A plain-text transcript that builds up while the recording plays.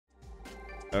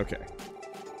Okay.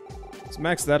 Let's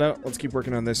max that out. Let's keep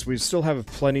working on this. We still have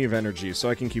plenty of energy, so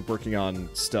I can keep working on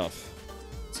stuff.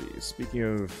 Let's see. Speaking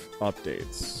of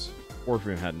updates,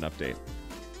 Warframe had an update.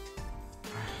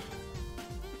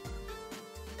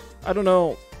 I don't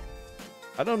know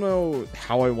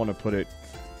how I want to put it.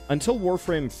 Until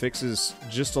Warframe fixes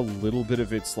just a little bit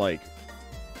of its, like,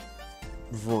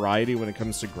 variety when it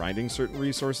comes to grinding certain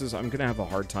resources, I'm gonna have a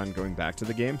hard time going back to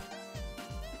the game.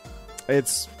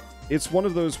 It's one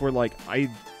of those where, like, I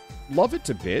love it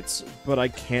to bits, but I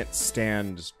can't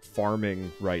stand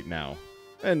farming right now.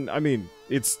 And, I mean,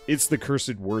 it's the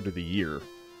cursed word of the year.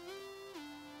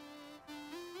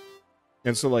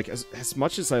 And so, like, as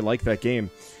much as I like that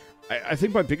game, I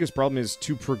think my biggest problem is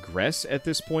to progress at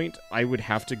this point, I would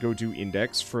have to go do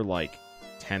Index for, like,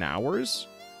 10 hours.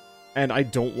 And I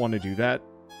don't want to do that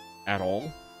at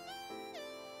all.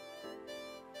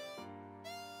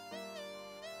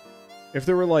 If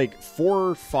there were, like,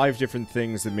 4 or 5 different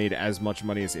things that made as much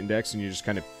money as Index and you just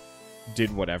kind of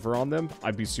did whatever on them,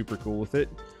 I'd be super cool with it.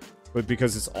 But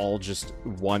because it's all just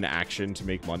one action to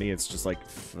make money, it's just like,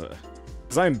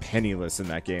 because I'm penniless in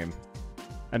that game.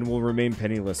 And will remain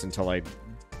penniless until I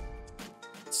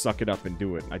suck it up and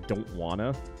do it. I don't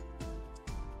wanna.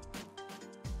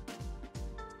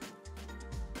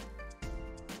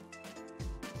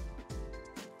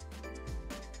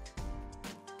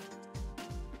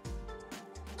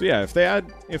 So yeah, if they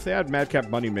add madcap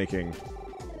money making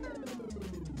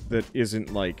that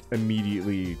isn't, like,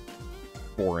 immediately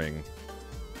boring,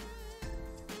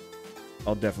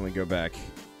 I'll definitely go back.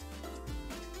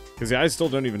 Because I still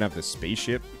don't even have the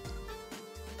spaceship.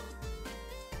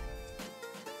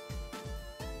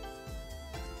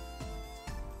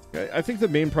 I think the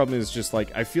main problem is just,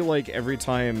 like, I feel like every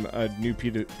time a new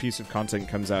piece of content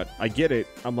comes out, I get it,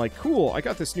 I'm like, cool, I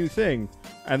got this new thing,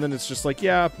 and then it's just like,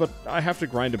 yeah, but I have to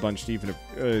grind a bunch to even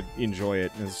enjoy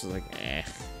it, and it's just like, eh.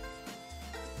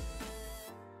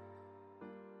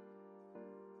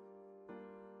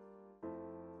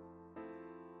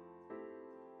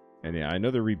 And yeah, I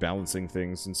know they're rebalancing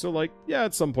things, and so, like, yeah,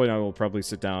 at some point I will probably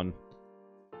sit down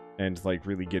and, like,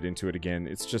 really get into it again.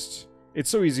 It's just, it's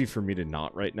so easy for me to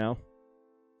not right now.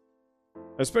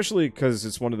 Especially because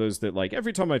it's one of those that, like,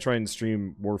 every time I try and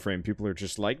stream Warframe, people are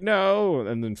just like, no,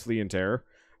 and then flee in terror.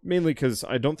 Mainly because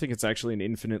I don't think it's actually an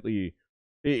infinitely...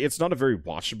 It's not a very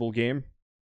watchable game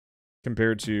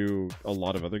compared to a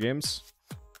lot of other games.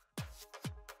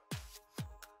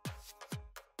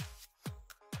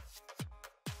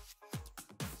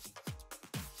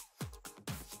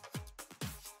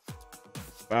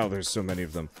 Wow, there's so many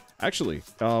of them. Actually,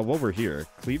 while we're here,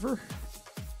 Cleaver?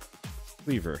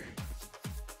 Cleaver.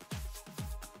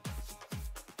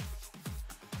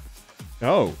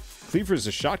 Oh, Cleaver's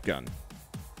a shotgun.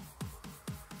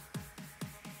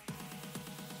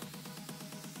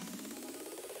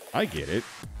 I get it.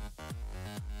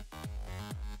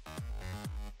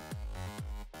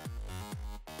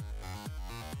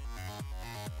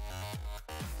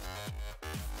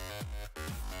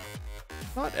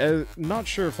 Not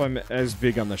sure if I'm as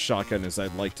big on the shotgun as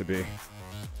I'd like to be.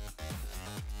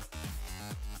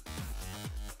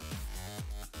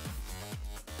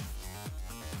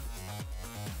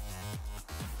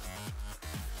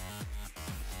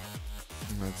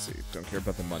 Let's see. Don't care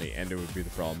about the money, and it would be the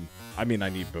problem. I mean, I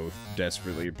need both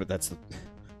desperately, but that's the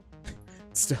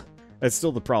that's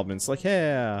still the problem. It's like,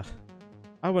 yeah,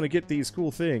 I want to get these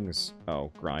cool things.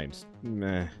 Oh, grind.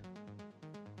 Meh.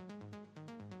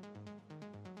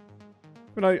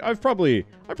 But I've probably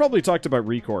talked about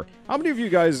Recore. How many of you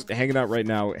guys hanging out right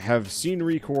now have seen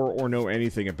Recore or know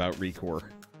anything about Recore?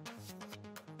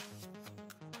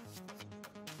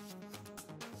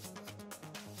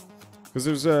 Because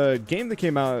there's a game that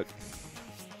came out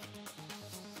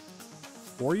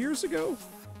 4 years ago?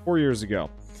 4 years ago.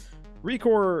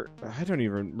 Recore, I don't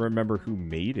even remember who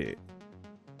made it.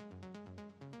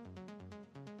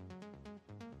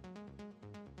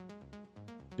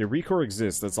 Yeah, Recore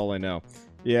exists, that's all I know.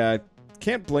 Yeah,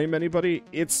 can't blame anybody.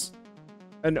 It's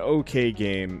an okay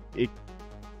game. It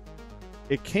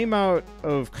came out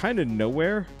of kind of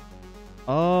nowhere.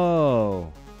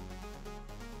 Oh.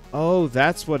 Oh,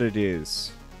 that's what it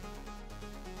is.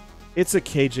 It's a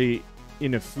Keiji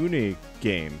Inafune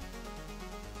game.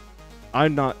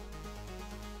 I'm not...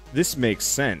 This makes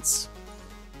sense.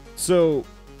 So...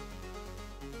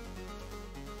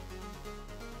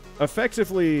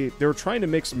 effectively, they were trying to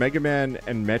mix Mega Man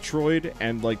and Metroid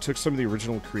and, like, took some of the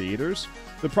original creators.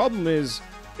 The problem is,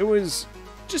 it was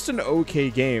just an okay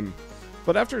game.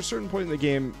 But after a certain point in the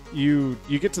game, you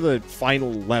get to the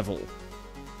final level.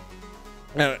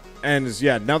 And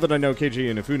yeah, now that I know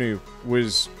Keiji Inafune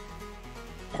was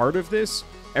part of this,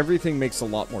 everything makes a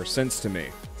lot more sense to me.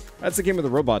 That's the game of the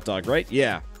robot dog, right?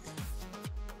 Yeah.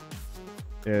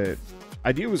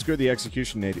 Idea was good, the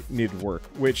execution needed work,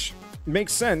 which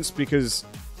makes sense because,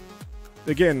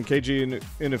 again, Keiji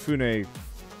Inafune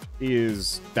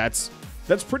is... That's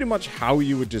pretty much how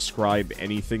you would describe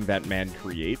anything that man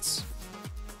creates.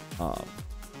 Yeah,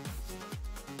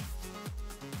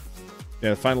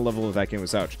 the final level of that game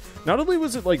was ouch. Not only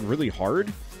was it, like, really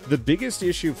hard, the biggest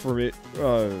issue for it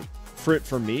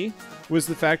for me was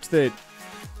the fact that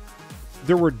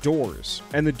there were doors,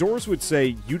 and the doors would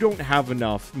say, you don't have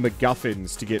enough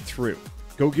MacGuffins to get through.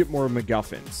 Go get more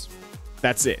MacGuffins.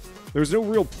 That's it. There was no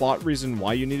real plot reason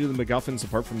why you needed the MacGuffins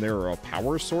apart from there a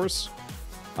power source.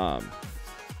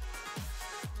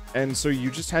 And so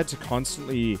you just had to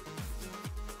constantly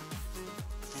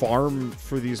farm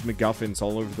for these MacGuffins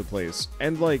all over the place.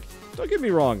 And, like, don't get me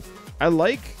wrong, I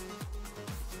like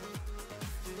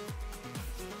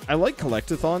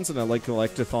collectathons, and I like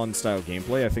collectathon style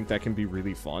gameplay. I think that can be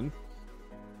really fun.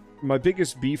 My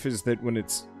biggest beef is that when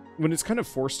it's kind of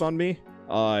forced on me,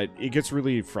 it gets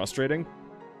really frustrating.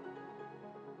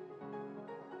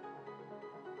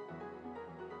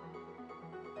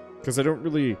 Because I don't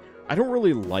really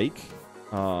like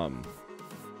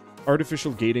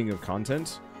artificial gating of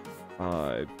content.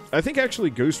 I think actually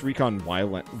Ghost Recon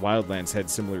Wildlands had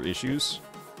similar issues,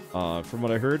 from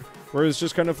what I heard, where it's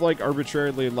just kind of like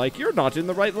arbitrarily like, you're not in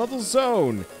the right level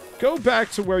zone, go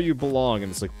back to where you belong, and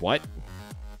it's like, what?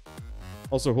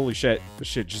 Also, holy shit,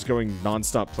 just going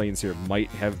non-stop planes here might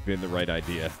have been the right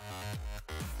idea.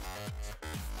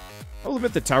 I'll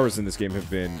admit the towers in this game have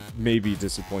been maybe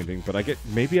disappointing, but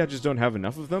maybe I just don't have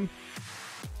enough of them.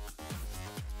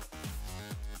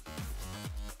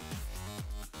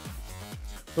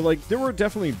 But, like, there were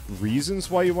definitely reasons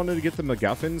why you wanted to get the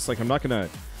MacGuffins. Like, I'm not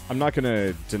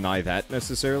gonna deny that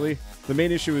necessarily. The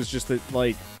main issue is just that,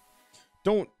 like,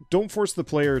 don't force the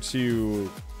player to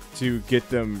get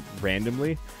them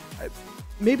randomly.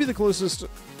 Maybe the closest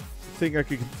thing I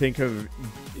could think of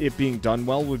it being done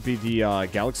well would be the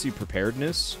Galaxy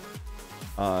Preparedness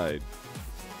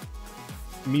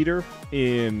meter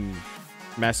in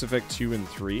Mass Effect 2 and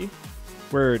 3,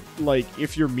 where, like,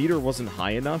 if your meter wasn't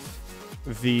high enough,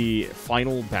 the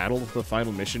final battle, the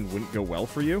final mission wouldn't go well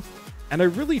for you. And I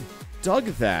really dug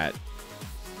that.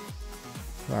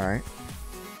 Alright.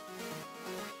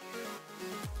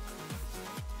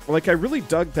 Like, I really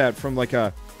dug that from, like,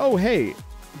 oh, hey,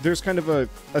 there's kind of a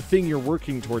thing you're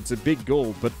working towards, a big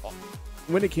goal, but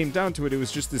when it came down to it, it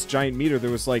was just this giant meter. There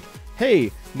was like,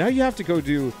 hey, now you have to go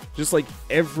do just, like,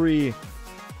 you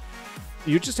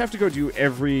just have to go do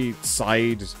every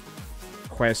side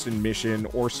quest and mission,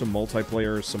 or some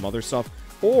multiplayer, or some other stuff.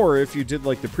 Or if you did,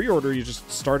 like, the pre-order, you just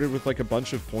started with, like, a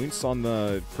bunch of points on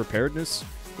the preparedness.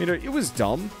 You know, it was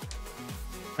dumb.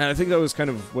 And I think that was kind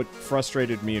of what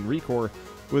frustrated me in Recore,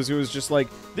 was it was just like,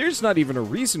 there's not even a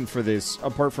reason for this,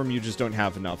 apart from you just don't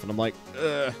have enough. And I'm like,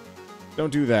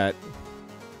 don't do that.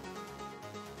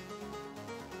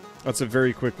 That's a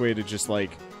very quick way to just,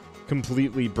 like,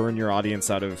 completely burn your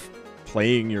audience out of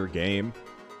playing your game.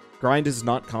 Grind is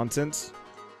not content.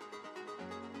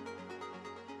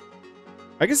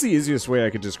 I guess the easiest way I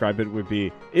could describe it would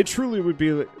be, it truly would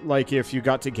be like if you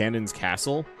got to Ganon's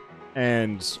castle,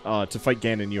 and to fight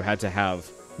Ganon you had to have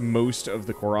most of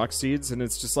the Korok seeds, and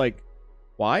it's just like,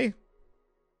 why?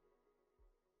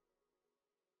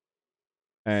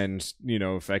 And, you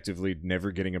know, effectively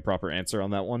never getting a proper answer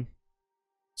on that one.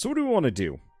 So what do we want to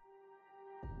do?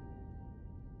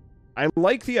 I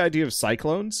like the idea of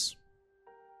cyclones.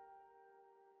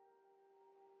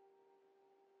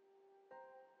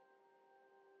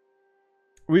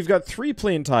 We've got 3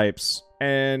 plane types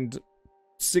and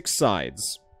 6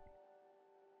 sides.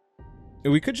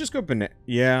 We could just go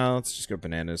yeah, let's just go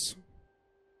bananas.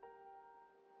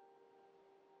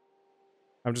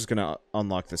 I'm just gonna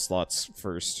unlock the slots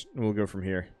first, and we'll go from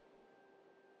here.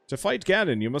 To fight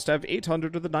Ganon, you must have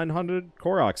 800 of the 900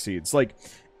 Korok seeds. Like,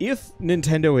 if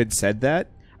Nintendo had said that,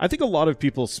 I think a lot of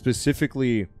people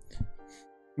specifically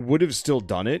would have still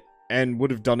done it, and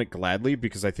would have done it gladly,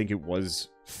 because I think it was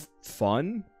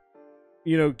fun.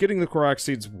 You know, getting the Korok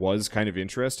seeds was kind of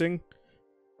interesting.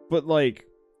 But, like,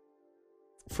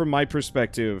 from my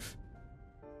perspective,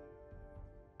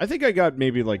 I think I got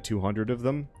maybe like 200 of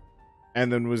them,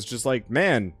 and then was just like,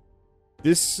 man,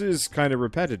 this is kind of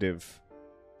repetitive.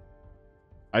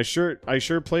 I sure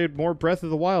played more Breath of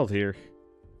the Wild here.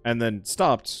 And then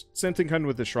stopped. Same thing kind of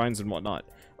with the shrines and whatnot.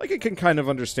 Like, I can kind of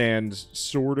understand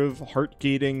sort of heart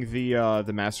gating the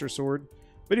Master Sword.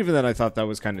 But even then I thought that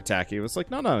was kind of tacky. It was like,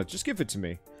 no, just give it to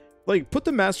me. Like, put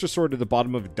the Master Sword at the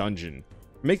bottom of a dungeon.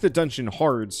 Make the dungeon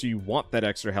hard so you want that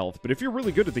extra health. But if you're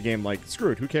really good at the game, like,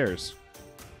 screw it, who cares?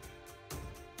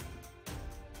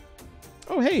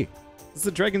 Oh, hey! It's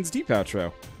the Dragon's Deep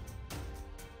outro.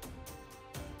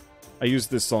 I used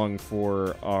this song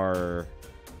for our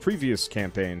previous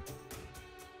campaign.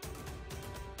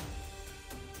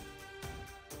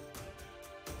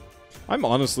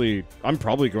 I'm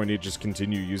probably going to just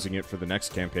continue using it for the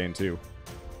next campaign, too.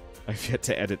 I've yet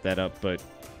to edit that up, but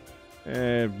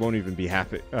it won't even be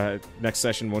next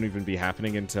session won't even be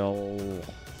happening until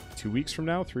 2 weeks from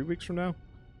now, 3 weeks from now.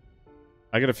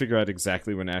 I gotta figure out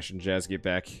exactly when Ash and Jazz get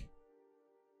back.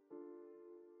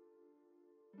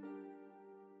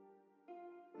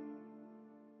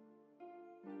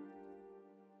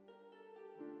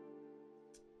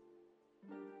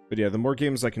 But yeah, the more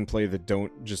games I can play that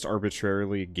don't just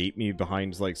arbitrarily gate me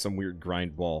behind, like, some weird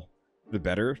grind wall, the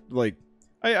better. Like,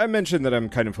 I mentioned that I'm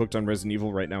kind of hooked on Resident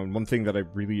Evil right now, and one thing that I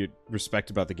really respect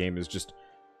about the game is just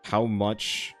how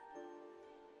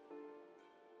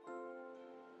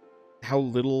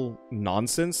little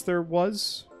nonsense there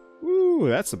was. Ooh,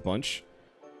 that's a bunch.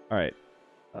 Alright,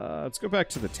 let's go back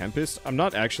to the Tempest. I'm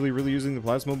not actually really using the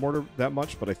Plasma Mortar that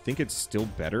much, but I think it's still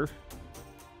better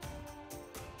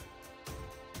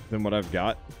than what I've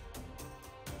got.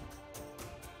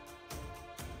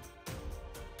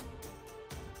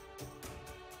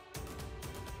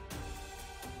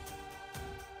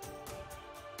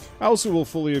 I also will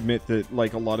fully admit that,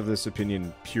 like, a lot of this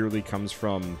opinion purely comes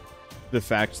from the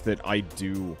fact that I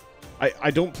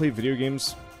don't play video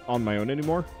games on my own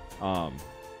anymore.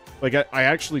 Like, I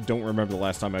actually don't remember the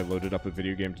last time I loaded up a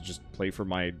video game to just play for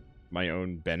my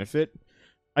own benefit.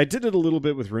 I did it a little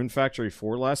bit with Rune Factory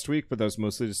 4 last week, but that was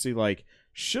mostly to see, like,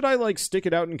 should I, like, stick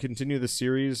it out and continue the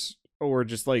series, or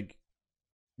just, like,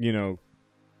 you know,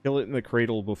 kill it in the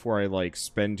cradle before I, like,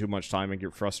 spend too much time and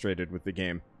get frustrated with the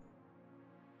game.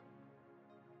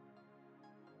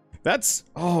 That's,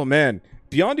 oh man,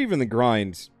 beyond even the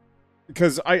grind,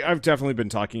 because I've definitely been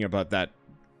talking about that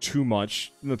too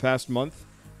much in the past month.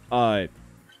 You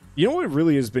know what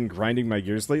really has been grinding my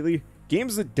gears lately?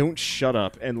 Games that don't shut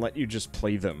up and let you just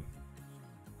play them.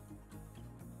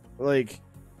 Like,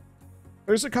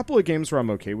 there's a couple of games where I'm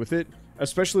okay with it,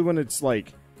 especially when it's,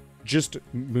 like, just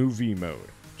movie mode.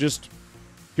 Just,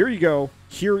 here you go,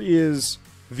 here is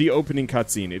the opening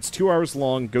cutscene. It's 2 hours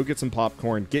long, go get some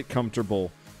popcorn, get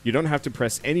comfortable. You don't have to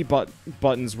press any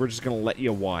buttons, we're just gonna let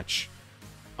you watch.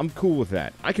 I'm cool with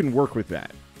that. I can work with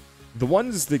that. The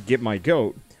ones that get my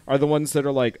goat are the ones that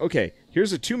are like, okay,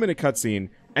 here's a 2-minute cutscene,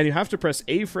 and you have to press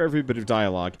A for every bit of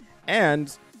dialogue,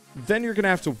 and then you're gonna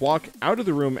have to walk out of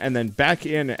the room and then back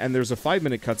in, and there's a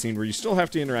 5-minute cutscene where you still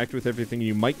have to interact with everything.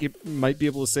 You might be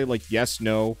able to say, like, yes,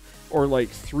 no, or, like,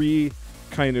 3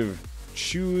 kind of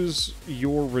choose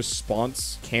your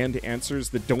response canned answers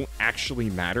that don't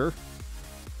actually matter.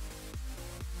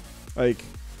 Like,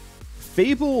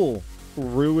 Fable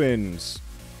ruined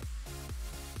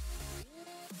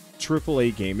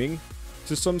AAA gaming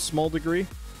to some small degree.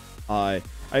 I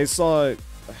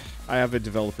have a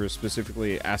developer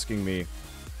specifically asking me,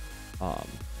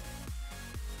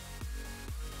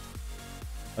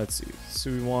 let's see,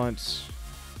 so we want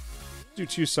do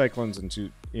 2 Cyclones and 2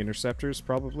 Interceptors,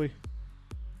 probably.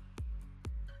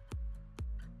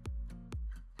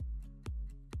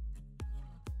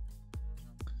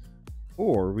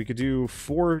 Or we could do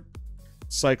 4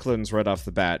 Cyclones right off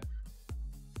the bat.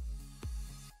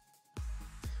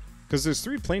 Because there's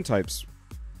 3 plane types.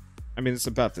 I mean, it's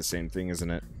about the same thing, isn't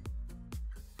it?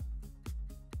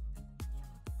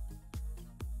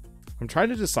 I'm trying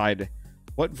to decide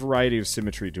what variety of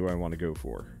symmetry do I want to go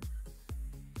for.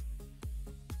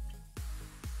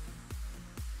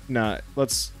 Nah,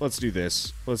 let's do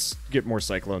this. Let's get more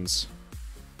Cyclones.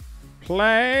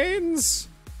 Planes!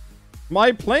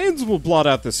 My planes will blot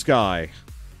out the sky.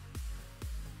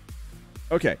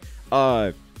 Okay,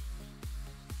 but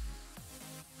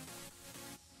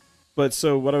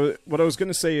so what I was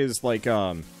gonna say is, like,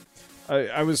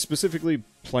 I was specifically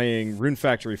playing Rune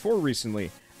Factory 4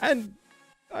 recently, and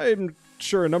I'm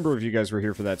sure a number of you guys were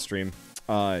here for that stream.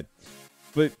 But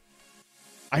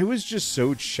I was just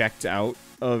so checked out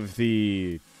of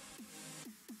the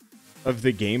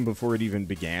game before it even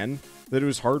began that it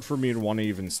was hard for me to want to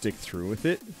even stick through with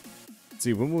it. Let's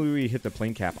see, when will we hit the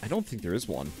plane cap? I don't think there is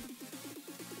one.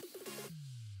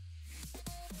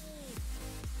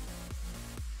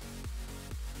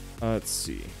 Let's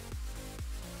see.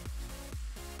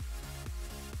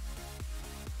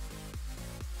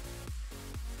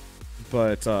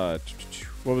 But,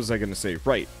 what was I gonna say?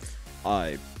 Right.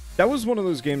 That was one of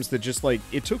those games that just, like,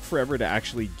 it took forever to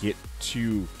actually get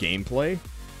to gameplay.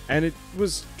 And it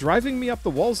was driving me up the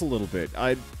walls a little bit.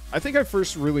 I think I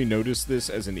first really noticed this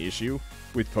as an issue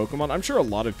with Pokemon. I'm sure a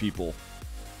lot of people...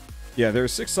 Yeah, there are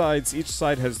 6 sides. Each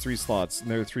side has 3 slots,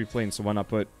 and there are 3 planes, so why not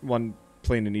put 1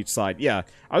 plane in each side? Yeah,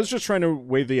 I was just trying to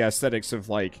weigh the aesthetics of,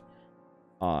 like,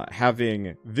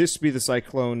 having this be the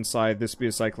Cyclone side, this be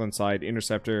a Cyclone side,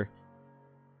 Interceptor,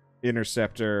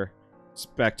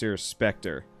 Spectre,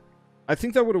 Spectre. I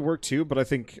think that would have worked too, but I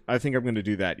think I'm going to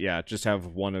do that. Yeah, just have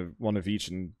one of each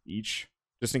in each,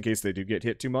 just in case they do get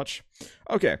hit too much.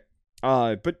 Okay,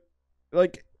 but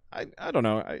like I don't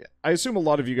know. I assume a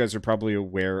lot of you guys are probably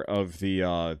aware of the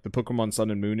Pokemon Sun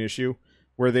and Moon issue,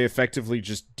 where they effectively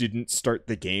just didn't start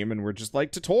the game and were just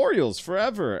like tutorials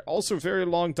forever. Also very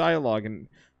long dialogue, and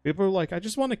people are like, I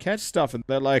just want to catch stuff, and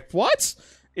they're like, what?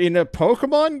 In a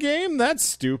Pokemon game? That's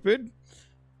stupid.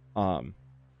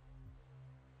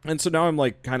 And so now I'm,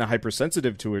 like, kind of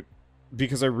hypersensitive to it,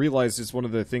 because I realize it's one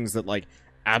of the things that, like,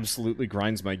 absolutely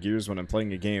grinds my gears when I'm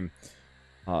playing a game.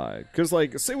 Because,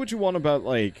 like, say what you want about,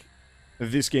 like,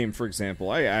 this game, for example.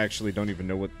 I actually don't even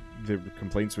know what the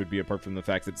complaints would be, apart from the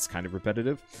fact that it's kind of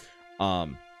repetitive.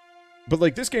 But,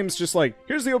 like, this game's just like,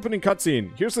 here's the opening cutscene.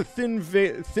 Here's a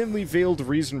thinly veiled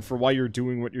reason for why you're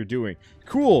doing what you're doing.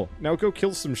 Cool, now go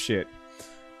kill some shit.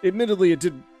 Admittedly, it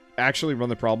did actually run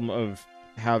the problem of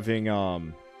having,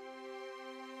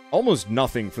 almost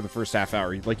nothing for the first half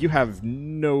hour. Like, you have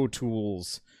no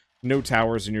tools, no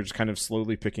towers, and you're just kind of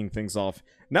slowly picking things off.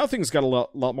 Now things got a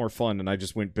lot more fun, and I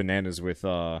just went bananas with,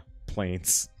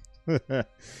 planes. I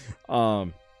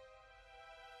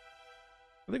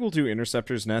think we'll do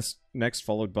Interceptors next,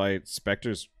 followed by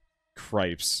Spectre's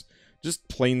Cripes. Just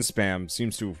plane spam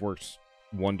seems to have worked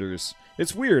wonders.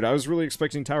 It's weird, I was really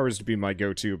expecting towers to be my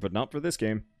go-to, but not for this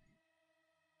game.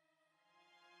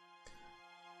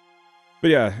 But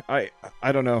yeah,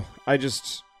 I don't know.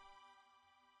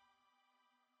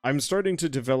 I'm starting to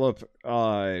develop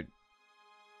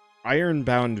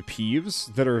iron-bound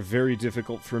peeves that are very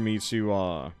difficult for me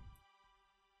to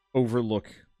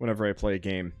overlook whenever I play a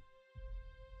game.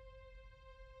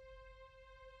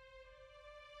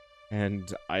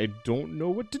 And I don't know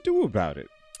what to do about it.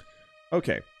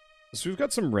 Okay, so we've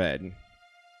got some red.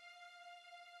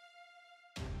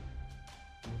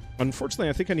 Unfortunately,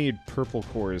 I think I need purple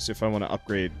cores if I want to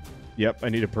upgrade. Yep, I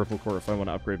need a purple core if I want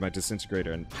to upgrade my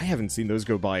disintegrator, and I haven't seen those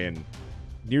go by in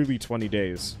nearly 20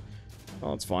 days.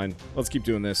 Oh, it's fine. Let's keep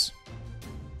doing this.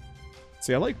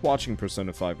 See, I like watching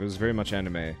Persona 5. It was very much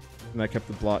anime, and that kept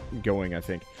the plot going, I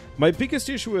think. My biggest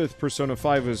issue with Persona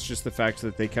 5 was just the fact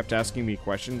that they kept asking me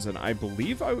questions, and I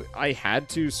believe I had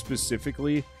to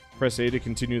specifically press A to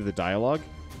continue the dialogue.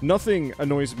 Nothing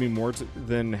annoys me more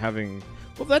than having...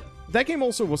 Well, that game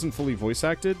also wasn't fully voice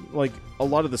acted. Like, a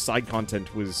lot of the side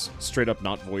content was straight up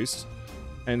not voiced.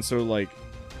 And so, like,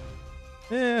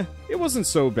 it wasn't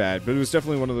so bad, but it was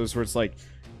definitely one of those where it's like,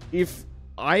 if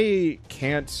I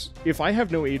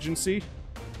have no agency,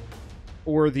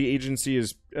 or the agency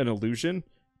is an illusion,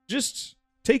 just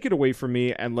take it away from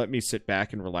me and let me sit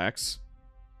back and relax.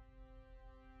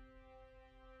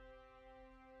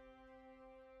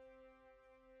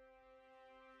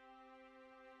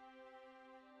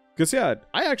 Because, yeah,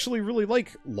 I actually really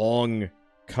like long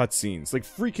cutscenes. Like,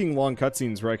 freaking long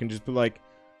cutscenes where I can just be like,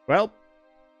 well,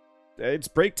 it's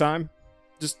break time.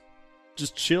 Just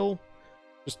chill.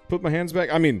 Just put my hands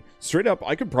back. I mean, straight up,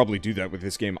 I could probably do that with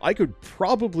this game. I could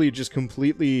probably just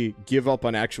completely give up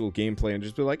on actual gameplay and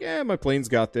just be like, my plane's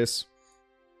got this.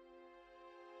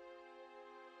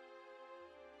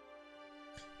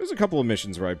 There's a couple of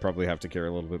missions where I'd probably have to care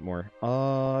a little bit more.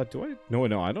 Do I? No,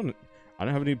 I don't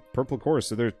have any purple cores,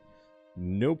 so there's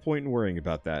no point in worrying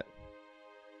about that.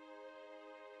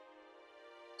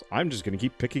 So I'm just going to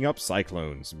keep picking up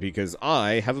Cyclones, because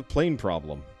I have a plane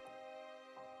problem.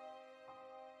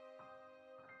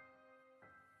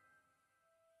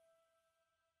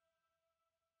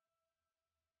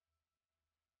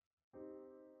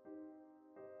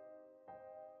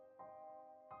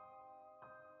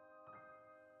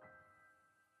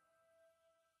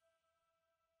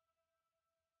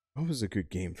 What was a good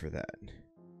game for that?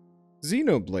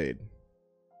 Xenoblade.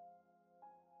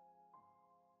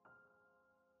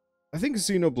 I think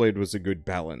Xenoblade was a good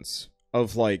balance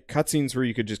of, like, cutscenes where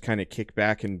you could just kind of kick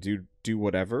back and do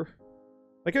whatever.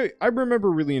 Like, I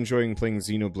remember really enjoying playing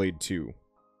Xenoblade 2.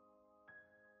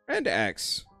 And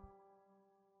X.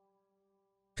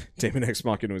 Daemon X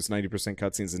Machina was 90%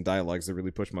 cutscenes and dialogues that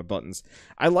really pushed my buttons.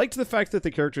 I liked the fact that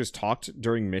the characters talked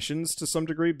during missions to some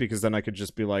degree, because then I could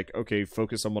just be like, okay,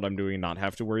 focus on what I'm doing and not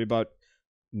have to worry about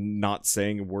not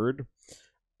saying a word.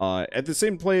 At the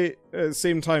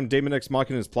same time, Daemon X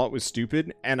Machina's plot was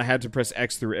stupid, and I had to press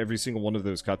X through every single one of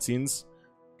those cutscenes.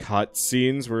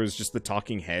 Cutscenes where it was just the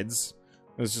talking heads.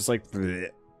 It was just like, bleh.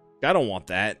 I don't want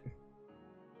that.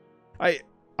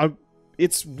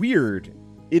 It's weird.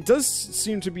 It does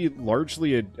seem to be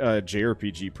largely a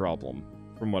JRPG problem,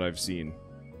 from what I've seen.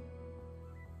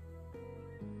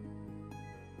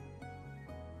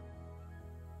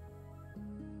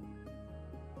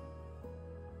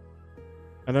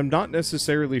 And I'm not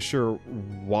necessarily sure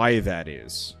why that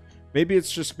is. Maybe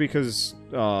it's just because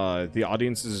the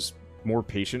audience is more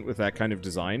patient with that kind of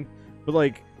design. But,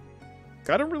 like,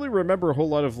 I don't really remember a whole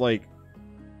lot of, like,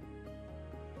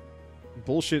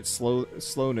 bullshit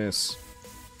slowness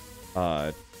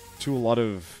to a lot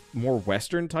of more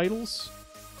Western titles.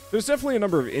 There's definitely a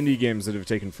number of indie games that have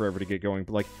taken forever to get going,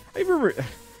 but, like,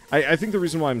 I think the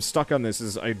reason why I'm stuck on this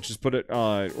is I just put it,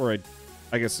 I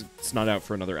guess it's not out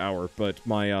for another hour, but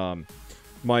my,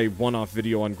 my one-off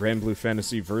video on Grand Blue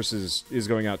Fantasy Versus is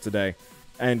going out today.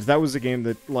 And that was a game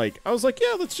that, like, I was like,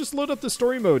 yeah, let's just load up the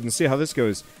story mode and see how this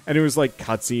goes. And it was like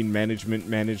cutscene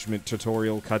management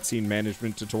tutorial, cutscene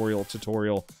management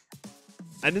tutorial.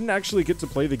 I didn't actually get to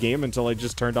play the game until I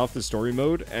just turned off the story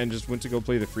mode and just went to go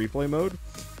play the free play mode.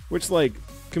 Which, like,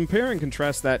 compare and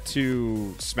contrast that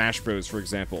to Smash Bros, for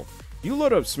example. You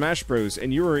load up Smash Bros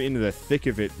and you are into the thick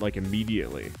of it, like,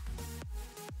 immediately.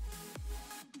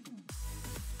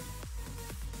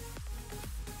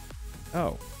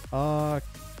 Oh.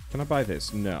 Can I buy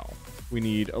this? No. We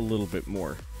need a little bit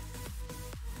more.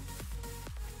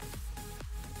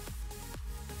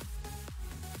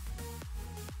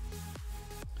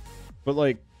 But,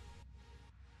 like,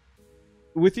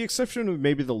 with the exception of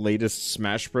maybe the latest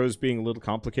Smash Bros being a little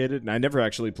complicated, and I never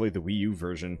actually played the Wii U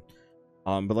version,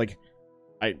 but, like,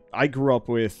 I grew up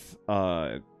with,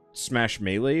 Smash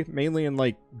Melee, mainly, and,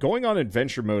 like, going on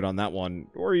adventure mode on that one,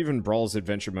 or even Brawl's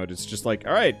adventure mode, it's just like,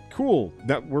 alright, cool,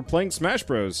 that we're playing Smash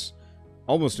Bros.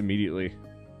 Almost immediately.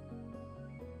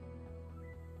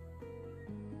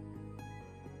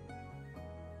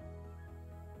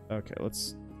 Okay,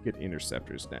 let's get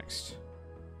interceptors next.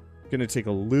 Gonna take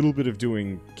a little bit of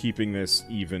keeping this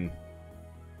even.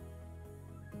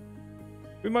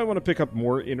 We might want to pick up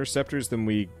more interceptors than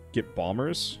we get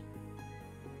bombers.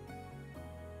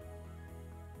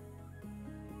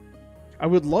 I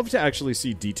would love to actually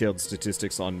see detailed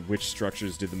statistics on which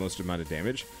structures did the most amount of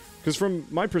damage, because from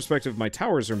my perspective, my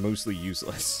towers are mostly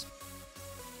useless.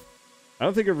 I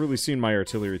don't think I've really seen my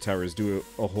artillery towers do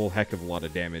a whole heck of a lot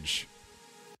of damage.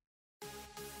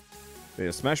 They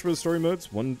have Smash Bros. Story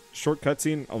modes, one short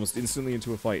cutscene, almost instantly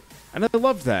into a fight. And I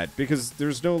love that, because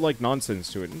there's no, like,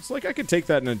 nonsense to it. It's like, I could take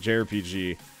that in a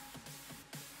JRPG.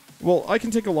 Well, I can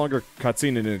take a longer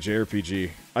cutscene in a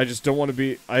JRPG. I just don't want to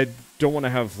be... I don't want to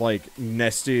have, like,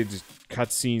 nested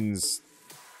cutscenes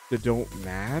that don't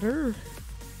matter?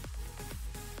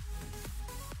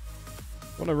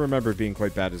 One I remember being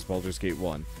quite bad is Baldur's Gate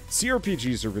 1.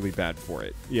 CRPGs are really bad for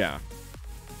it. Yeah.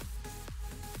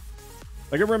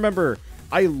 Like, I remember...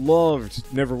 I loved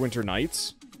Neverwinter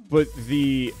Nights, but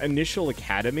the initial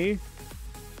academy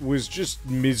was just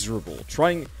miserable.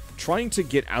 Trying to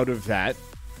get out of that,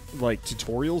 like,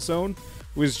 tutorial zone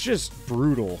was just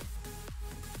brutal.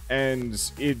 And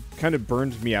it kind of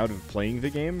burned me out of playing the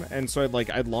game. And so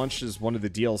I'd launch as one of the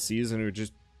DLCs and it would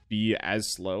just be as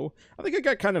slow. I think I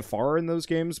got kind of far in those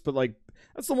games, but, like,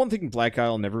 that's the one thing Black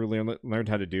Isle never really learned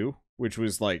how to do, which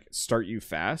was, like, start you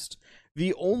fast.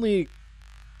 The only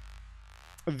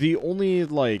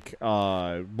like,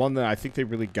 one that I think they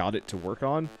really got it to work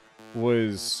on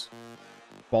was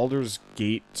Baldur's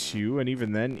Gate 2, and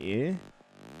even then, eh?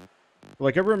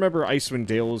 Like, I remember Icewind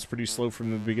Dale was pretty slow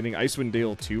from the beginning. Icewind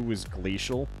Dale 2 was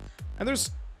glacial. And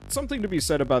there's something to be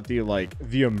said about the, like,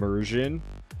 the immersion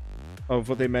of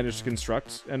what they managed to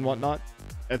construct and whatnot.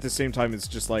 At the same time, it's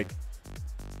just, like,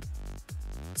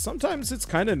 sometimes it's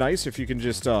kind of nice if you can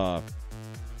just,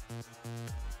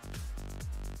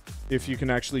 if you can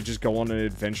actually just go on an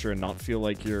adventure and not feel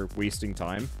like you're wasting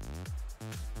time.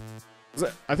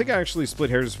 I think I actually split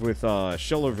hairs with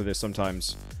Shell over this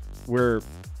sometimes, where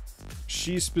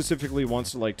she specifically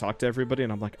wants to, like, talk to everybody,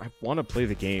 and I'm like, I want to play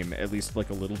the game at least, like,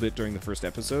 a little bit during the first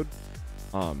episode.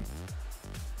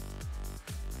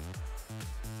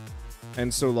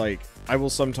 And so, like, I will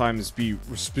sometimes be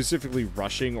specifically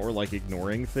rushing or, like,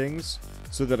 ignoring things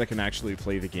so that I can actually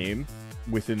play the game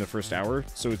within the first hour.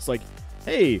 So it's like,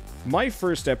 hey, my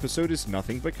first episode is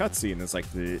nothing but cutscene. It's like,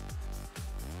 the...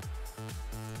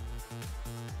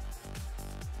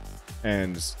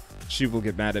 And she will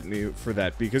get mad at me for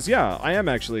that, because, yeah, I am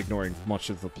actually ignoring much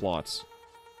of the plot.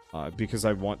 Because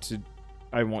I want to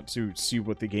I want to see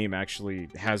what the game actually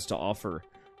has to offer.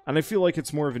 And I feel like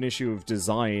it's more of an issue of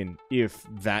design if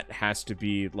that has to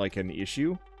be, like, an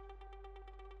issue.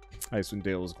 Icewind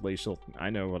Dale is glacial. I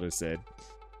know what I said.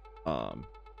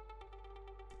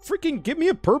 Freaking give me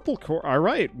a purple core.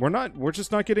 Alright, we're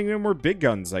just not getting any more big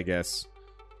guns, I guess.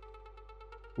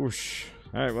 Whoosh.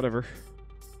 Alright, whatever.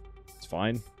 It's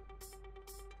fine.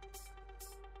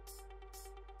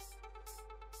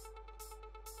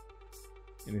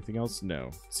 Anything else?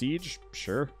 No. Siege?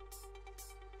 Sure.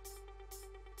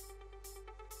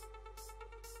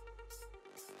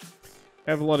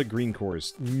 I have a lot of green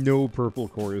cores. No purple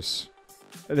cores.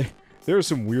 There are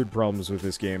some weird problems with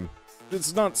this game.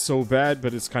 It's not so bad,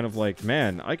 but it's kind of like,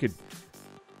 man, I could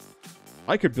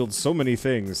build so many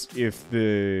things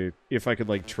if I could,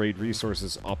 like, trade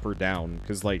resources up or down.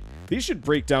 Because, like, these should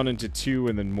break down into 2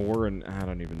 and then more, and I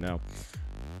don't even know.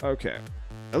 Okay.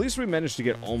 At least we managed to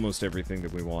get almost everything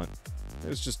that we want.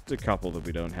 There's just a couple that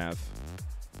we don't have.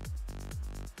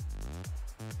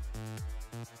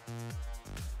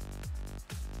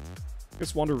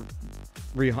 Just want to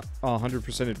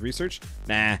 100%ed research?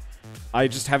 Nah. I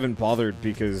just haven't bothered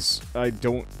because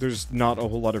there's not a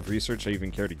whole lot of research I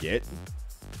even care to get.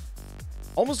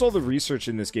 Almost all the research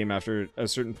in this game after a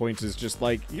certain point is just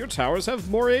like, your towers have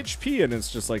more HP, and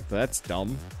it's just like, that's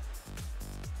dumb.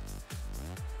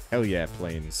 Hell yeah,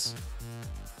 planes.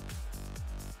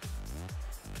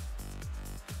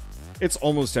 It's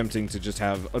almost tempting to just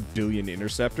have a billion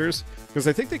interceptors, because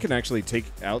I think they can actually take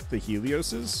out the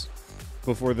Helioses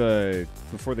before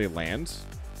they land.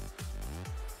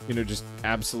 You know, just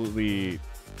absolutely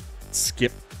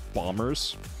skip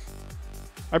bombers.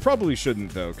 I probably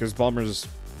shouldn't, though, because bombers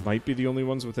might be the only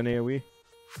ones with an AoE.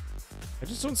 I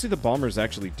just don't see the bombers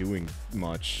actually doing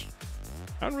much.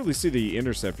 I don't really see the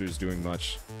interceptors doing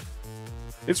much.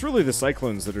 It's really the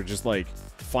cyclones that are just, like,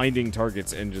 finding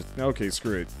targets and just... Okay,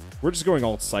 screw it. We're just going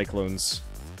all cyclones.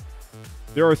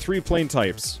 There are 3 plane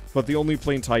types, but the only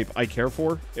plane type I care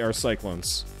for are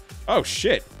cyclones. Oh,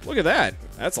 shit. Look at that.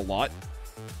 That's a lot.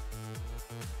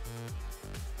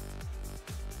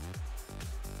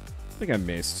 I think I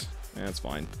missed. That's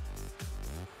fine.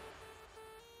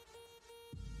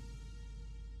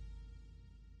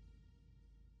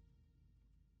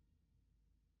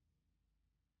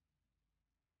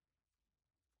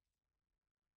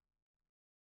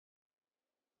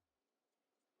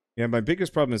 Yeah, my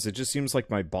biggest problem is it just seems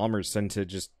like my bombers tend to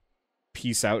just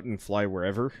peace out and fly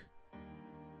wherever.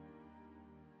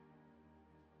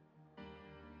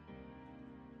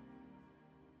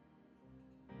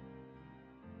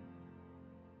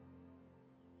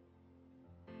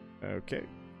 Okay,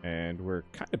 and we're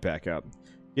kind of back up.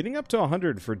 Getting up to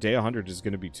 100 for day 100 is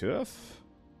going to be tough.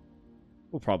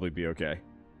 We'll probably be okay.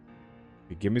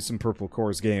 Hey, give me some purple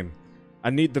cores, game. I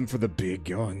need them for the big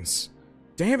guns.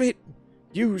 Damn it!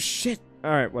 You shit!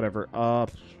 Alright, whatever.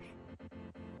 But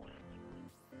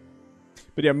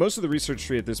yeah, most of the research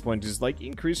tree at this point is like,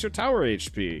 increase your tower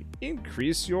HP.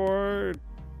 Increase your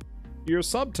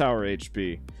sub-tower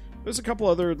HP. There's a couple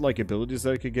other, like, abilities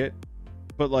that I could get.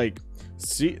 But, like,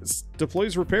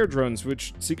 deploys repair drones,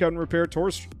 which seek out and repair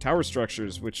tower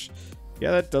structures, which,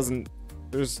 yeah, that doesn't...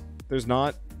 There's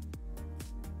not...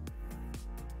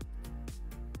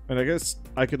 And I guess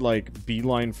I could, like,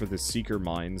 beeline for the Seeker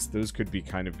mines. Those could be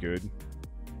kind of good.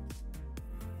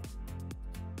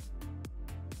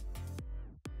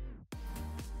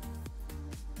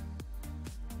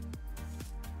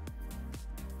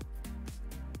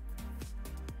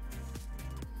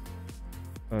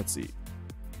 Let's see.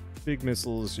 Big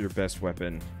missile is your best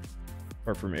weapon,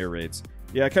 apart from air raids.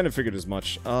 Yeah, I kind of figured as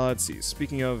much. Let's see.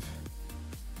 Speaking of...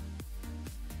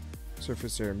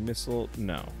 Surface air missile,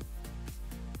 no.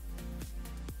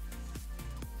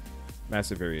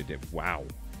 Massive area dip. Wow.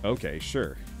 Okay,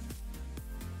 sure.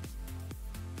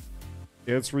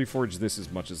 Yeah, let's reforge this as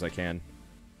much as I can.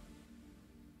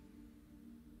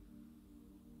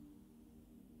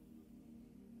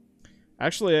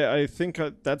 Actually, I think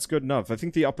that's good enough. I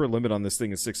think the upper limit on this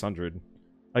thing is 600.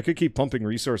 I could keep pumping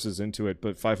resources into it,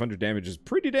 but 500 damage is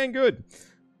pretty dang good.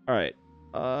 Alright.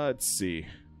 Let's see.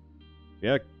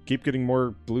 Yeah, keep getting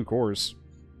more blue cores.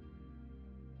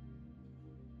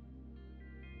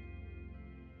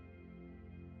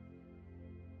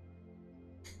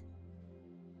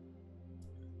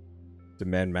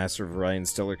 Demand Master of Orion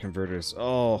Stellar Converters.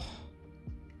 Oh.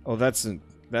 Oh, that's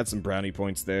some brownie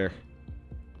points there.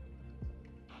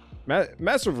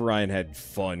 Master of Orion had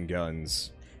fun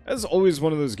guns. That's always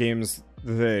one of those games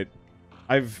that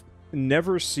I've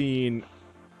never seen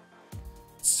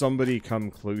somebody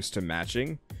come close to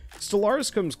matching.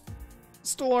 Stellaris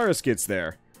gets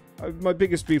there. my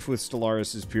biggest beef with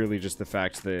Stellaris is purely just the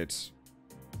fact that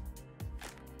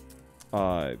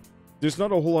there's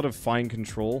not a whole lot of fine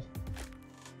control.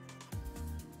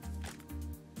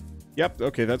 Yep,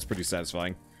 okay, that's pretty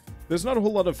satisfying. There's not a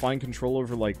whole lot of fine control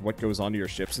over, like, what goes onto your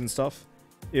ships and stuff.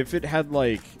 If it had,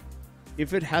 like...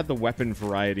 If it had the weapon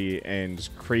variety and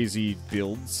crazy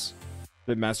builds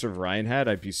that Master of Orion had,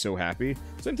 I'd be so happy.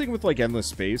 Same thing with, like, Endless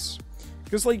Space.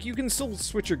 Because, like, you can still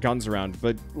switch your guns around,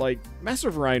 but, like, Master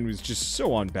of Orion was just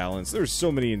so unbalanced. There's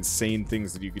so many insane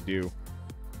things that you could do.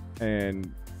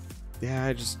 And, yeah,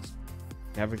 I just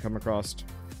haven't come across.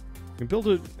 You can build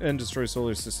it and destroy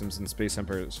solar systems in Space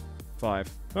Empires 5.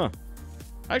 Huh.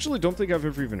 I actually don't think I've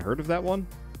ever even heard of that one.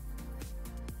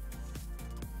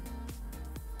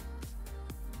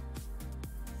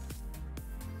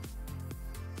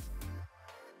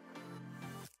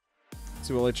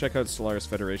 So will I check out Stellaris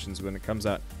Federations when it comes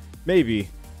out? Maybe.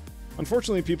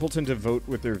 Unfortunately, people tend to vote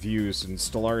with their views, and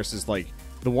Stellaris is like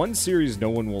the one series no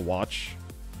one will watch.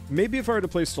 Maybe if I were to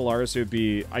play Stellaris, it would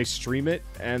be I stream it,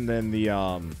 and then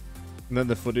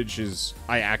the footage is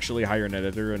I actually hire an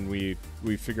editor and we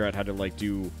figure out how to like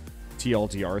do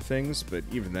TLDR things. But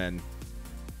even then,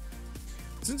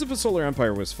 Sins of a Solar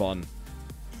Empire was fun.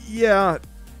 Yeah,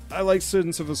 I liked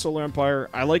Sins of a Solar Empire.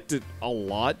 I liked it a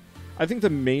lot. I think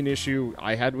the main issue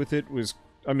I had with it was,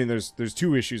 I mean, there's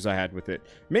two issues I had with it.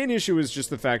 Main issue is just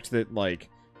the fact that, like,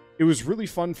 it was really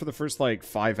fun for the first, like,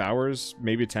 5 hours,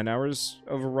 maybe 10 hours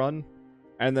of a run.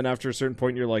 And then after a certain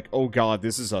point, you're like, oh god,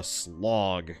 this is a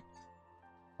slog.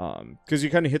 Because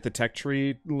you kind of hit the tech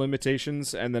tree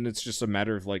limitations, and then it's just a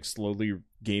matter of, like, slowly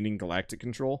gaining galactic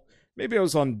control. Maybe I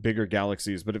was on bigger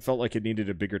galaxies, but it felt like it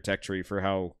needed a bigger tech tree for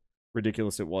how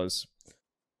ridiculous it was.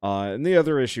 And the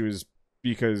other issue is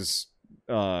because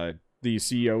the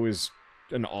CEO is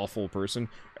an awful person.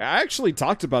 I actually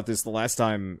talked about this the last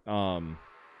time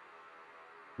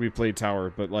we played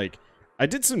Tower, but like I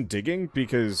did some digging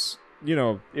because, you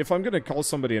know, if I'm gonna call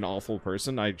somebody an awful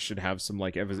person, I should have some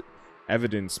like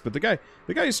evidence. But the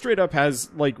guy straight up has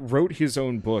like wrote his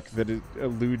own book that it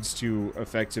alludes to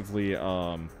effectively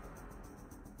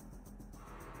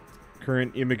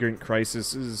current immigrant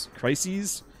crises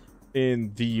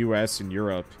in the US and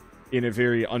Europe in a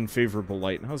very unfavorable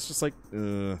light. And I was just like,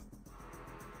 ugh.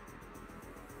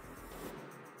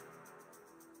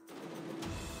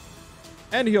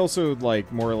 And he also, like,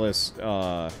 more or less,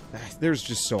 there's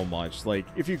just so much. Like,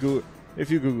 if you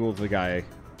Google the guy,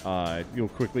 you'll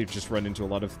quickly just run into a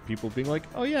lot of people being like,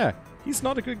 oh yeah, he's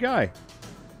not a good guy.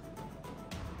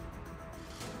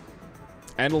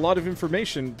 And a lot of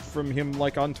information from him,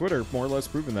 like, on Twitter, more or less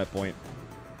proving that point.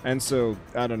 And so,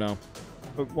 I don't know.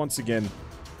 But once again,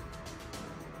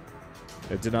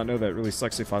 I did not know that. It really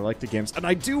sucks if I like the games. And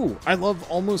I do! I love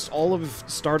almost all of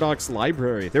Stardock's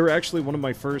library. They were actually one of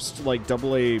my first, like,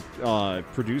 AA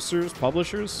producers,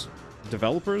 publishers,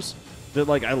 developers, that,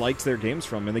 like, I liked their games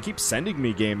from. And they keep sending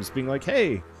me games, being like,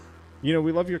 hey, you know,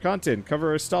 we love your content,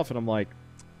 cover our stuff. And I'm like,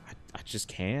 I just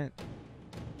can't.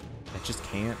 I just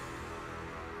can't.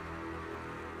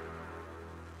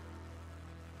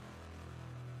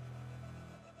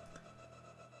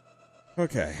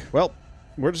 Okay, well,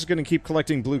 we're just going to keep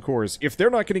collecting blue cores. If they're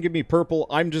not going to give me purple,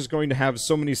 I'm just going to have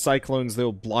so many cyclones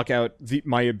they'll block out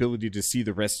my ability to see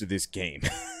the rest of this game.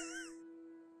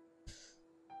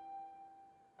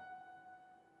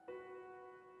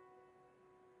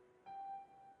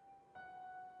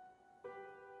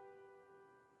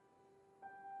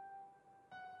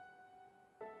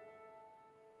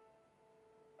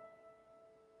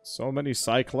 So many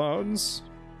cyclones.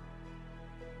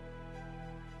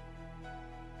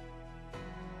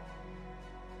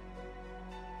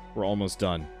 We're almost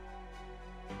done.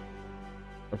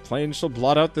 Our plane shall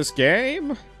blot out this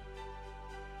game?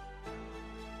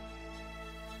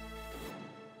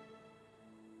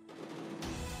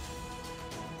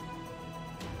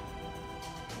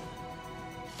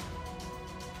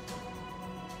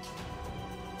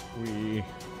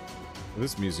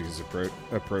 This music is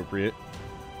appropriate.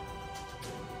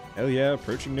 Hell yeah,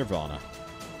 approaching Nirvana.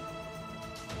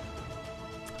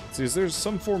 See, there's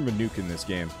some form of nuke in this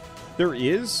game. There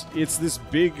is. It's this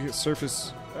big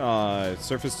surface, I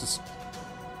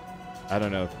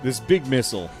don't know. This big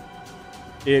missile.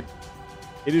 It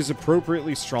is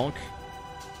appropriately strong.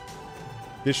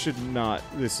 This should not.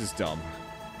 This is dumb.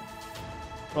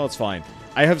 Well, it's fine.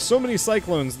 I have so many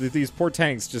cyclones that these poor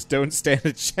tanks just don't stand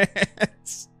a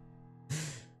chance.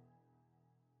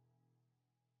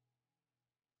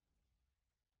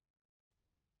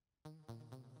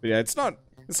 But yeah, it's not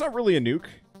really a nuke,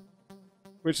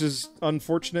 which is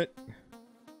unfortunate.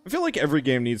 I feel like every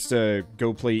game needs to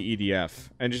go play EDF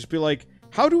and just be like,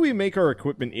 how do we make our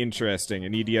equipment interesting?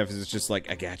 And EDF is just like,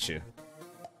 I got you.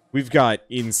 We've got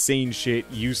insane shit,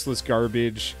 useless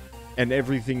garbage, and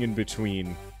everything in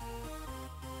between.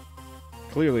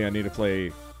 Clearly, I need to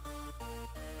play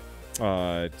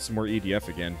some more EDF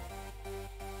again.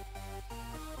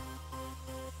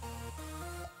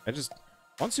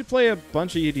 Once you play a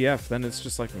bunch of EDF, then it's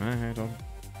just like, I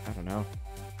don't know.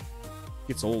 It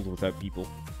gets old without people.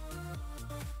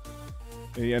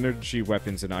 The energy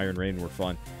weapons in Iron Rain were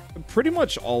fun. Pretty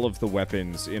much all of the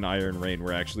weapons in Iron Rain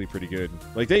were actually pretty good.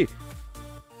 Like, they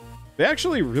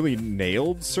actually really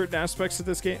nailed certain aspects of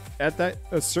this game,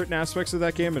 certain aspects of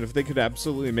that game, and if they could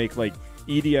absolutely make, like,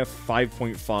 EDF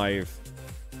 5.5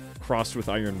 crossed with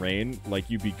Iron Rain, like,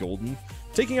 you'd be golden.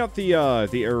 Taking out the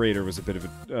aerator was a bit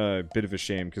of a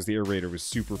shame, because the aerator was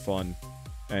super fun,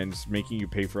 and making you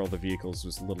pay for all the vehicles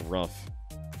was a little rough.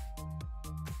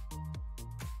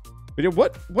 But yeah,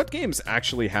 what games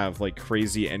actually have, like,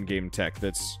 crazy endgame tech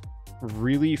that's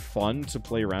really fun to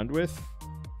play around with?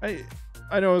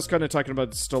 I know I was kind of talking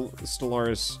about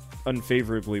Stellaris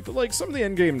unfavorably, but, like, some of the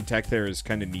endgame tech there is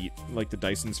kind of neat, like the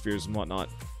Dyson spheres and whatnot.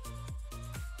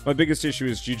 My biggest issue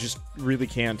is you just really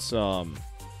can't,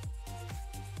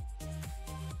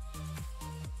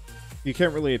 you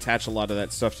can't really attach a lot of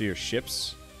that stuff to your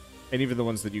ships. And even the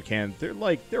ones that you can,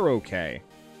 they're okay.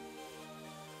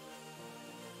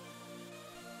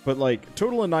 But, like,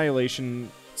 Total Annihilation,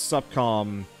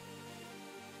 Subcom,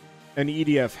 and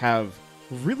EDF have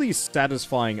really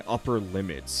satisfying upper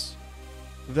limits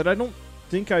that I don't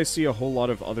think I see a whole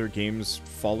lot of other games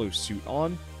follow suit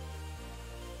on.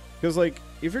 Because, like,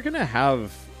 if you're gonna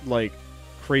have, like,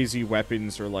 crazy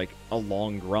weapons or, like, a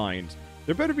long grind,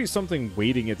 there better be something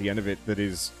waiting at the end of it that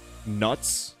is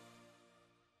nuts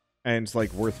and,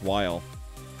 like, worthwhile.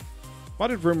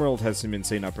 Modded RimWorld has some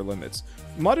insane upper limits.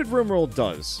 Modded RimWorld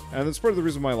does, and that's part of the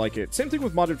reason why I like it. Same thing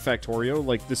with Modded Factorio.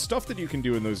 Like, the stuff that you can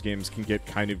do in those games can get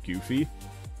kind of goofy.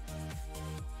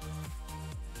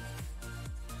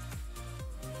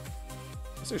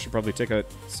 I guess I should probably take out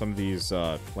some of these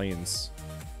planes.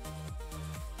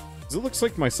 Because it looks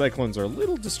like my Cyclones are a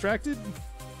little distracted.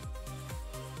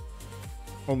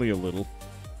 Only a little.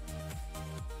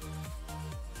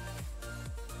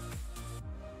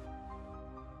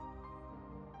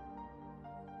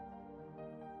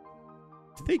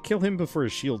 Did they kill him before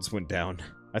his shields went down?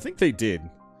 I think they did.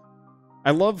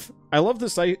 I love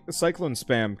the Cyclone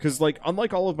spam, because, like,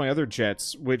 unlike all of my other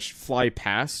jets, which fly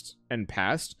past and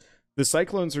past, the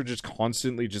Cyclones are just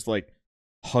constantly just, like,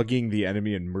 hugging the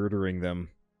enemy and murdering them.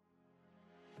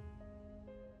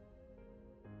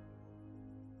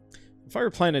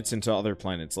 Fire planets into other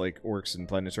planets, like orcs and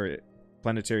planetary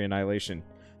annihilation.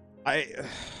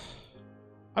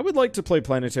 I would like to play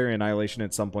Planetary Annihilation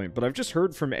at some point, but I've just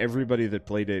heard from everybody that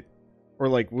played it, or,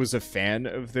 like, was a fan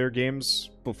of their games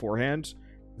beforehand,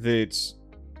 that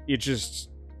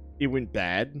it went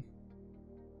bad.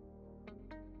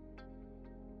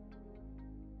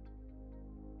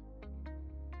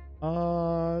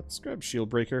 Let's grab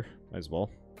Shieldbreaker, as well.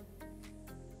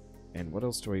 And what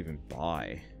else do I even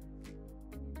buy?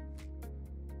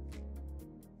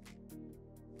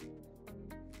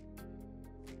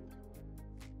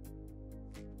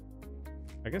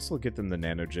 I guess we'll get them the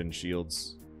nanogen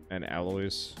shields and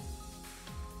alloys.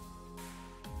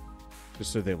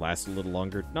 Just so they last a little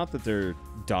longer. Not that they're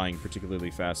dying particularly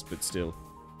fast, but still.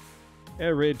 Yeah,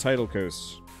 raid Tidal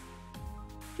Coast.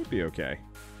 Should be okay.